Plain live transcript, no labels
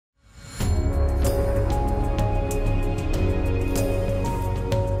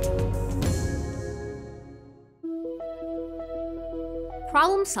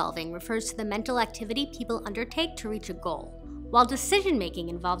Problem solving refers to the mental activity people undertake to reach a goal, while decision-making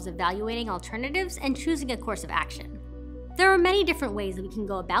involves evaluating alternatives and choosing a course of action. There are many different ways that we can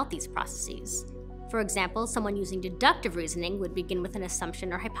go about these processes. For example, someone using deductive reasoning would begin with an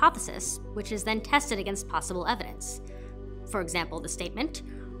assumption or hypothesis, which is then tested against possible evidence. For example, the statement,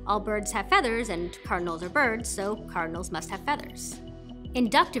 "All birds have feathers and cardinals are birds, so cardinals must have feathers."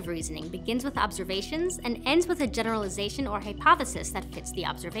 Inductive reasoning begins with observations and ends with a generalization or hypothesis that fits the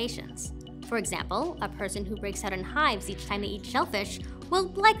observations. For example, a person who breaks out in hives each time they eat shellfish will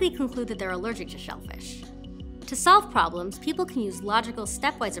likely conclude that they're allergic to shellfish. To solve problems, people can use logical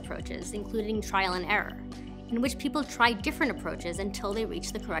stepwise approaches, including trial and error, in which people try different approaches until they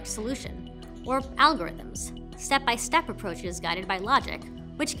reach the correct solution, or algorithms, step-by-step approaches guided by logic,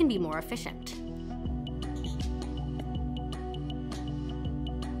 which can be more efficient.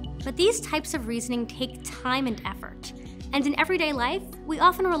 But these types of reasoning take time and effort, and in everyday life, we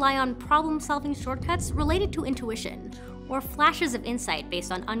often rely on problem-solving shortcuts related to intuition, or flashes of insight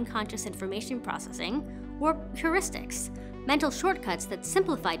based on unconscious information processing, or heuristics, mental shortcuts that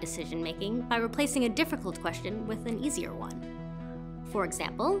simplify decision-making by replacing a difficult question with an easier one. For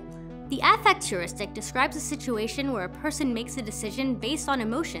example, the affect heuristic describes a situation where a person makes a decision based on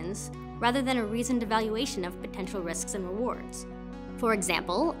emotions rather than a reasoned evaluation of potential risks and rewards. For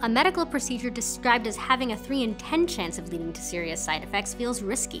example, a medical procedure described as having a 3 in 10 chance of leading to serious side effects feels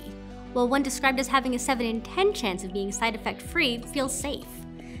risky, while one described as having a 7 in 10 chance of being side effect-free feels safe.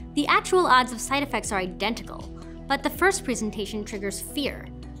 The actual odds of side effects are identical, but the first presentation triggers fear,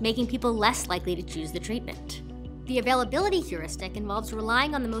 making people less likely to choose the treatment. The availability heuristic involves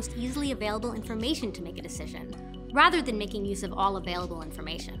relying on the most easily available information to make a decision, rather than making use of all available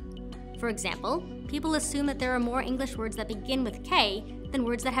information. For example, people assume that there are more English words that begin with K than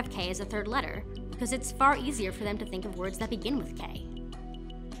words that have K as a third letter, because it's far easier for them to think of words that begin with K.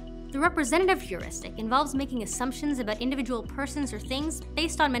 The representative heuristic involves making assumptions about individual persons or things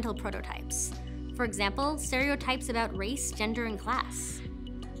based on mental prototypes. For example, stereotypes about race, gender, and class.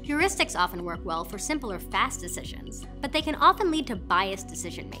 Heuristics often work well for simple or fast decisions, but they can often lead to biased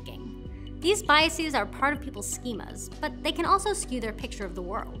decision-making. These biases are part of people's schemas, but they can also skew their picture of the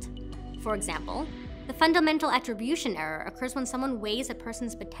world. For example, the fundamental attribution error occurs when someone weighs a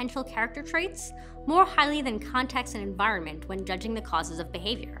person's potential character traits more highly than context and environment when judging the causes of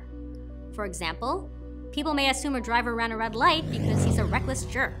behavior. For example, people may assume a driver ran a red light because he's a reckless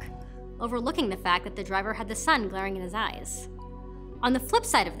jerk, overlooking the fact that the driver had the sun glaring in his eyes. On the flip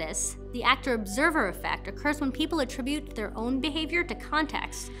side of this, the actor-observer effect occurs when people attribute their own behavior to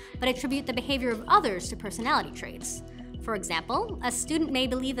context, but attribute the behavior of others to personality traits. For example, a student may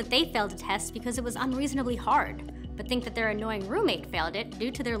believe that they failed a test because it was unreasonably hard, but think that their annoying roommate failed it due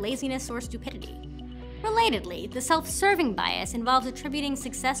to their laziness or stupidity. Relatedly, the self-serving bias involves attributing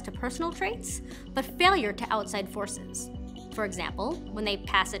success to personal traits, but failure to outside forces. For example, when they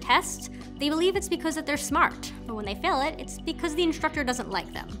pass a test, they believe it's because that they're smart, but when they fail it, it's because the instructor doesn't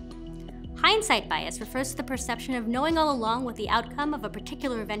like them. Hindsight bias refers to the perception of knowing all along what the outcome of a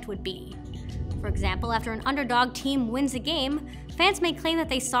particular event would be. For example, after an underdog team wins a game, fans may claim that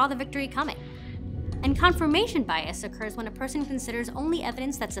they saw the victory coming. And confirmation bias occurs when a person considers only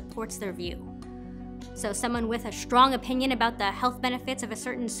evidence that supports their view. So someone with a strong opinion about the health benefits of a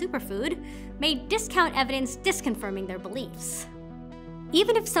certain superfood may discount evidence disconfirming their beliefs.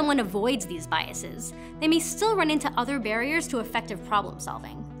 Even if someone avoids these biases, they may still run into other barriers to effective problem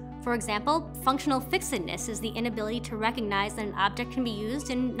solving. For example, functional fixedness is the inability to recognize that an object can be used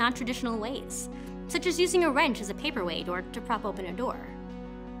in non-traditional ways, such as using a wrench as a paperweight or to prop open a door.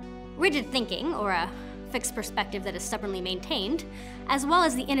 Rigid thinking, or a fixed perspective that is stubbornly maintained, as well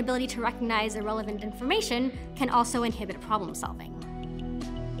as the inability to recognize irrelevant information, can also inhibit problem solving.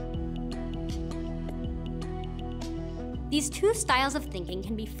 These two styles of thinking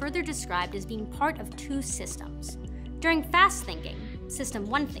can be further described as being part of two systems. During fast thinking, System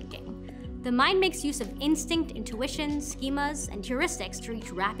 1 thinking, the mind makes use of instinct, intuition, schemas, and heuristics to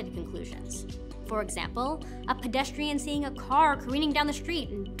reach rapid conclusions. For example, a pedestrian seeing a car careening down the street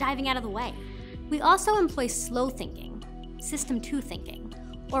and diving out of the way. We also employ slow thinking, System 2 thinking,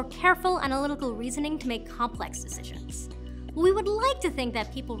 or careful analytical reasoning to make complex decisions. While we would like to think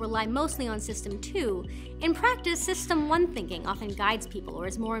that people rely mostly on System 2, in practice, System 1 thinking often guides people or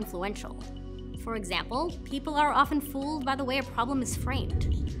is more influential. For example, people are often fooled by the way a problem is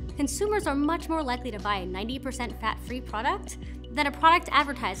framed. Consumers are much more likely to buy a 90% fat-free product than a product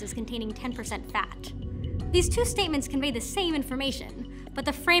advertised as containing 10% fat. These two statements convey the same information, but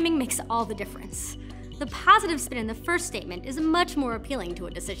the framing makes all the difference. The positive spin in the first statement is much more appealing to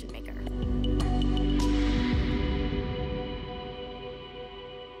a decision maker.